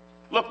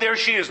 Look, there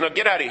she is. Now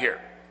get out of here.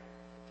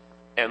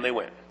 And they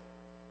went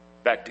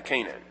back to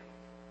Canaan.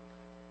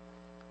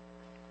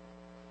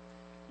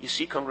 You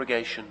see,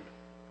 congregation,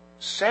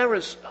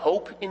 Sarah's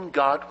hope in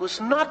God was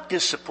not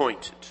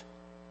disappointed.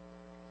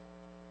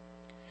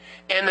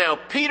 And now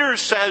Peter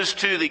says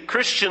to the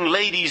Christian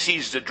ladies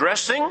he's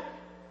addressing,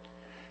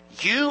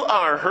 you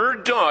are her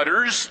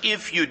daughters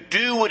if you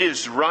do what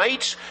is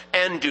right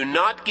and do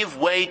not give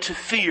way to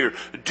fear.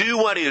 Do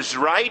what is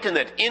right, and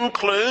that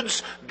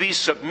includes be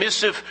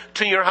submissive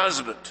to your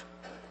husband.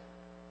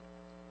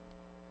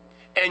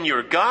 And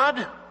your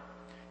God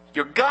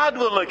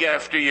will look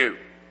after you.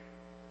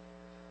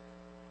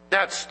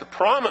 That's the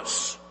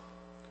promise.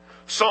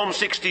 Psalm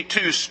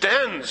 62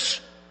 stands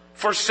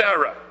for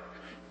Sarah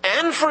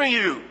and for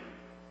you.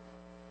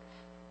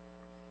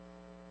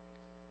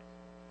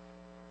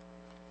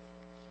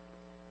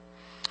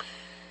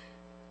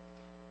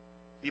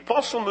 The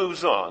apostle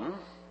moves on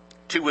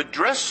to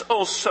address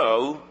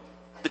also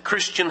the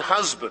Christian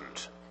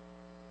husband.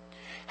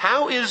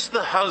 How is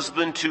the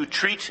husband to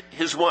treat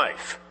his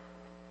wife?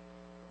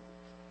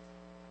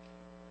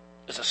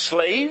 As a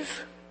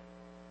slave?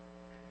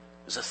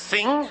 As a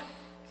thing?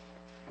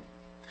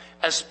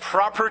 As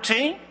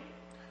property?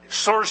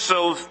 Source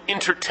of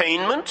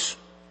entertainment?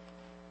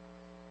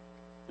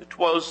 It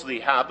was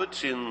the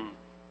habit in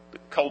the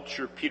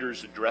culture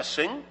Peter's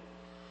addressing.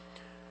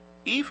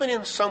 Even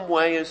in some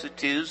way as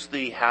it is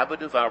the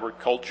habit of our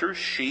culture,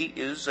 she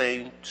is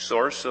a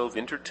source of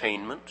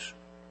entertainment.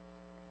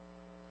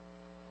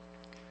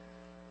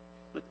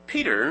 But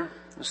Peter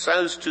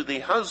says to the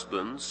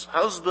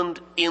husband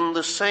in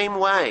the same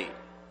way.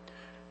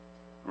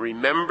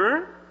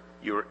 Remember,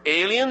 you're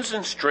aliens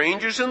and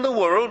strangers in the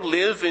world.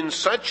 Live in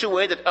such a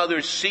way that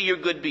others see your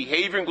good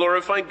behavior and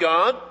glorify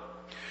God.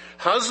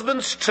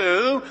 Husbands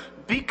too,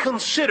 be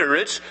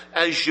considerate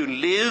as you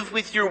live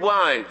with your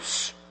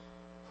wives.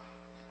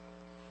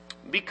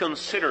 Be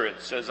considerate,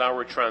 says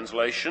our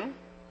translation.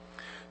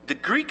 The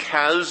Greek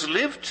has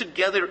lived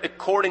together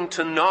according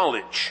to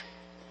knowledge.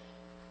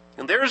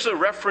 And there's a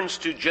reference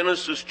to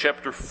Genesis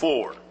chapter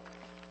 4.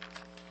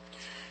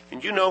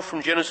 And you know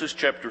from Genesis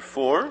chapter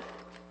 4,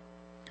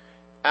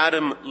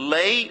 Adam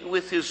lay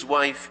with his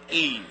wife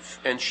Eve,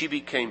 and she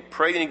became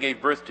pregnant and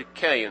gave birth to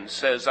Cain,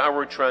 says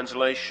our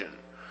translation.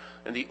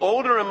 And the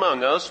older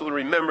among us will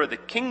remember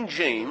that King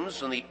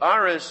James and the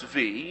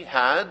RSV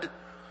had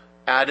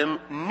Adam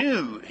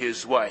knew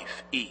his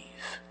wife Eve.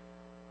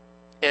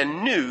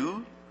 And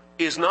knew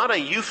is not a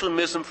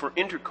euphemism for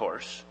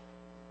intercourse.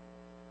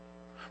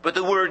 But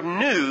the word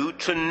knew,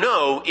 to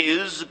know,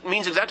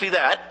 means exactly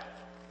that.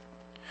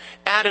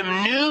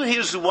 Adam knew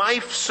his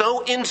wife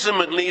so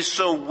intimately,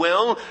 so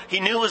well,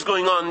 he knew what was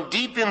going on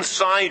deep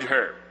inside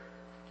her.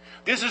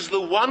 This is the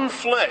one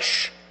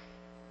flesh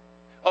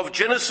of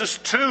Genesis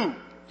 2.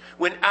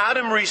 When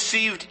Adam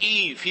received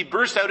Eve, he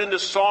burst out into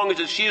song and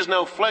said, she is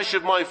now flesh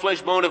of my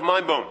flesh, bone of my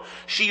bone.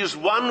 She is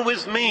one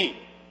with me.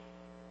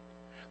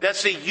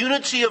 That's a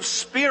unity of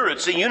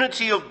spirits, a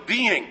unity of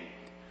being.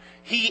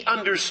 He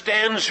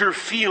understands her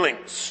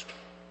feelings.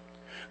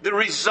 The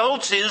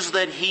result is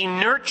that he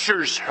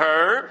nurtures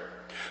her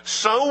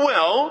so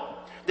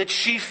well that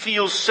she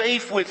feels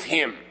safe with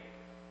him.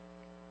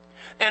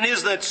 And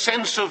is that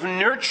sense of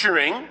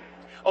nurturing,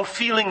 of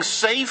feeling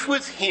safe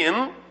with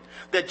him,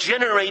 that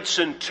generates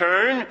in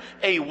turn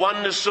a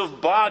oneness of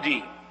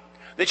body,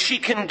 that she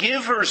can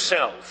give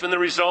herself. And the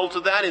result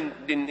of that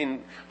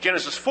in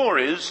Genesis 4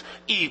 is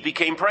Eve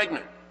became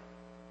pregnant.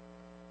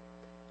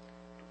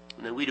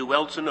 Now we do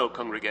well to know,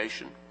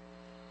 congregation,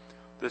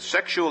 that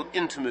sexual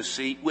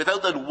intimacy,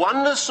 without that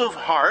oneness of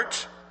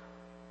heart,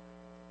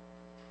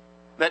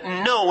 that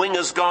knowing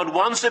as God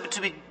wants it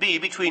to be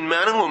between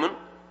man and woman,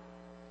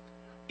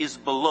 is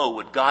below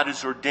what God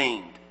has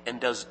ordained and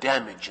does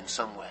damage in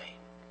some way.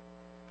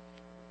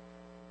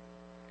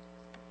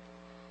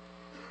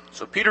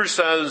 So Peter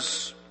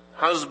says,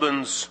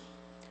 husbands,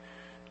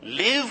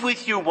 live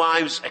with your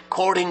wives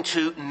according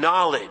to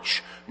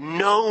knowledge.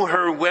 Know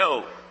her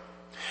well.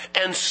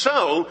 And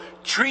so,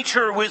 treat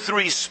her with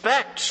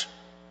respect.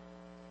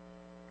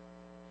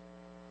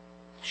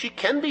 She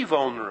can be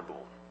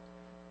vulnerable.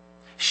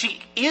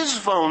 She is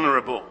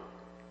vulnerable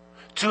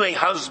to a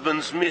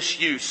husband's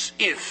misuse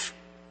if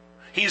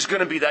he's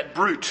going to be that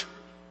brute.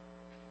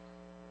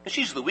 And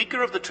she's the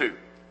weaker of the two.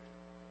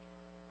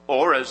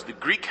 Or, as the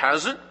Greek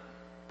has it,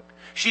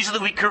 she's the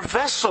weaker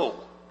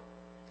vessel.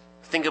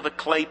 Think of a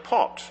clay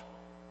pot.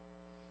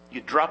 You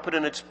drop it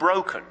and it's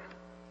broken.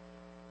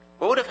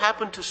 What would have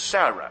happened to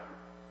Sarah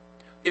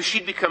if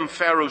she'd become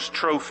Pharaoh's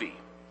trophy?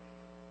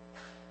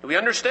 We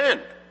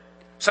understand.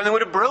 Something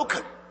would have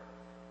broken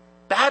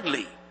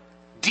badly,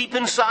 deep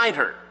inside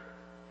her.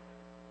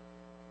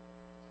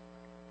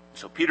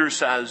 So Peter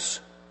says,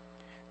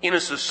 in a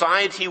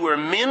society where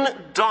men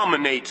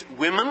dominate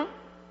women,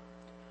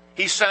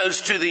 he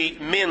says to the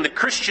men, the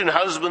Christian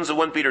husbands of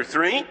 1 Peter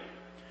 3,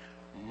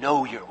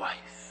 know your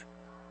wife.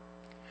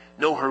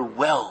 Know her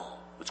well.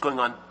 What's going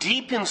on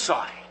deep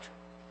inside.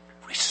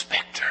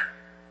 respect her.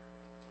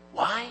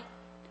 Why?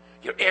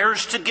 You're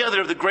heirs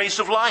together of the grace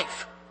of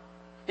life.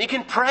 You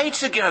can pray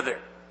together.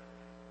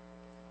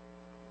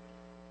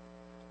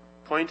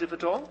 Point of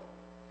it all?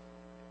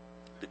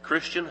 The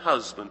Christian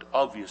husband,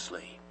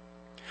 obviously,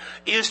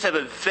 is to have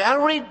a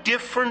very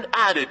different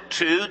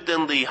attitude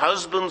than the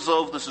husbands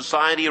of the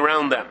society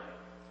around them.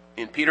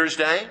 In Peter's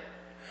day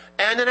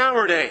and in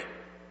our day.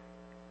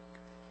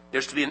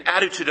 There's to be an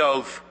attitude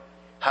of,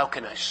 how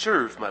can I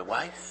serve my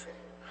wife?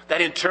 That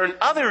in turn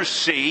others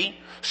see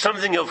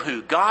something of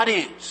who God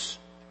is.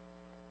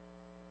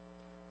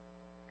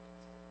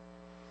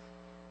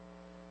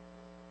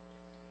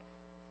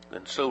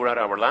 And so we're at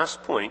our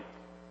last point,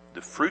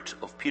 the fruit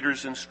of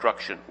Peter's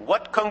instruction.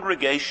 What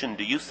congregation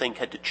do you think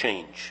had to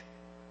change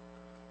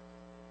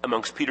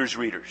amongst Peter's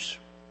readers?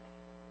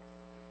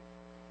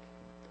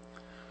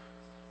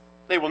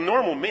 They were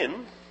normal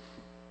men,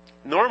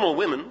 normal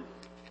women,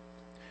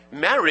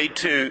 married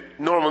to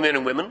normal men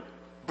and women,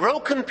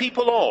 broken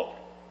people all.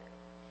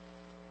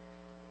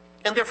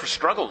 And therefore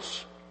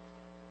struggles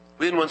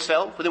within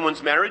oneself, within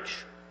one's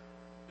marriage,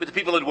 with the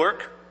people at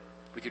work,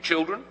 with your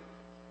children.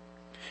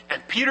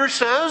 And Peter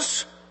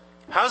says,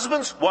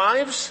 husbands,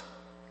 wives,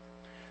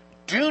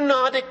 do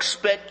not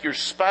expect your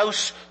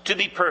spouse to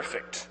be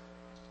perfect.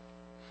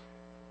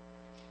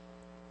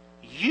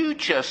 You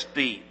just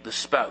be the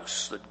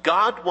spouse that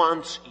God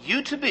wants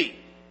you to be,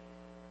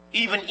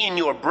 even in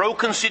your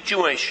broken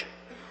situation.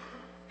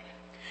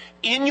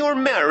 In your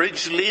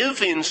marriage,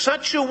 live in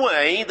such a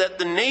way that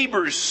the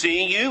neighbors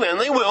see you, and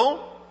they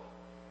will,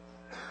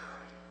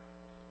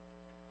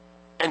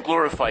 and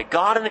glorify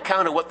God on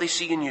account of what they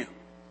see in you.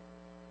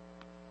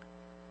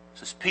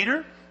 Says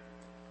Peter,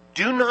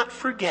 do not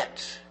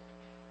forget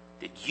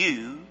that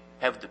you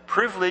have the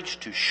privilege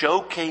to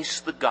showcase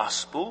the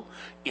gospel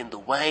in the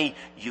way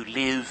you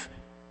live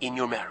in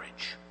your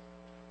marriage.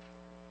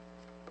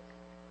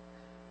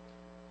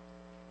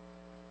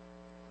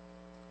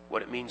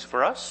 What it means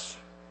for us?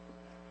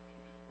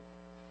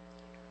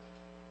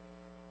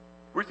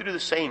 We're to do the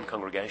same,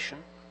 congregation.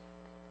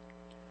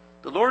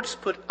 The Lord's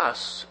put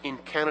us in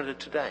Canada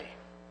today,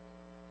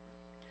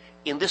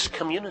 in this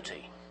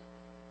community,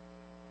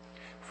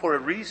 for a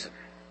reason.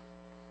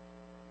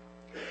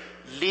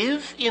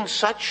 Live in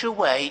such a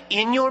way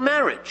in your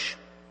marriage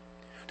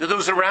that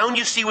those around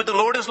you see what the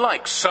Lord is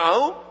like.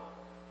 So,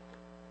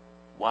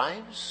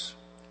 wives,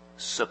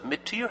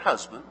 submit to your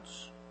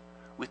husbands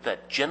with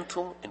that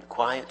gentle and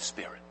quiet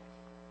spirit.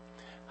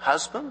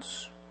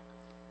 Husbands,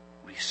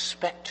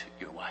 respect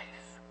your wife.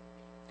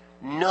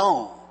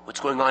 Know what's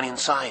going on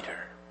inside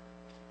her.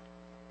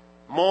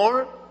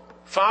 More,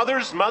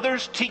 fathers,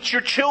 mothers, teach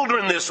your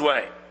children this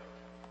way.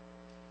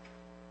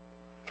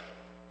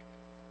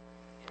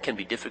 It can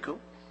be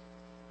difficult.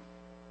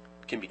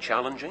 It can be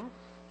challenging.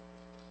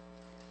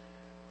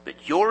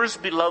 But yours,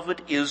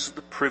 beloved, is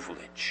the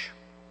privilege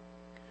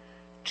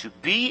to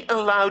be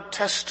allowed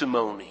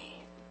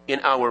testimony in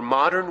our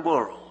modern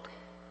world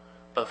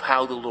of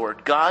how the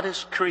Lord God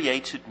has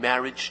created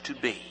marriage to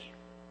be.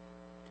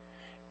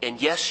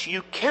 And yes,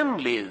 you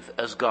can live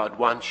as God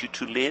wants you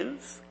to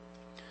live.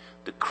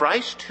 The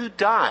Christ who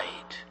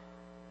died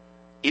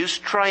is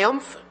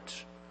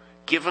triumphant,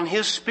 given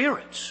his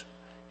Spirit.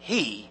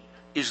 He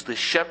is the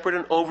shepherd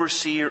and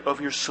overseer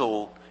of your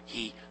soul.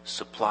 He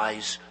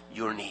supplies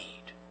your need.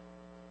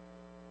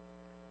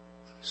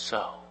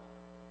 So,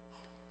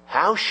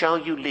 how shall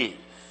you live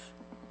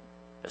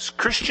as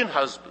Christian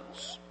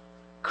husbands,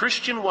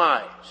 Christian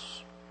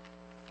wives,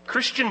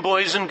 Christian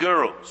boys and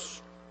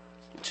girls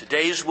in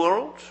today's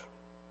world?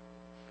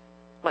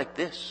 Like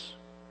this.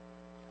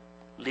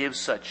 Live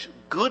such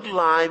good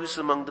lives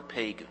among the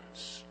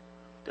pagans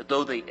that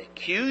though they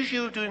accuse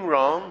you of doing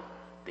wrong,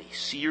 they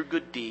see your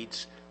good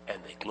deeds and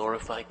they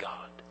glorify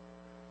God.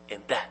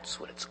 And that's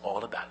what it's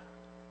all about.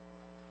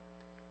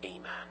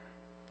 Amen.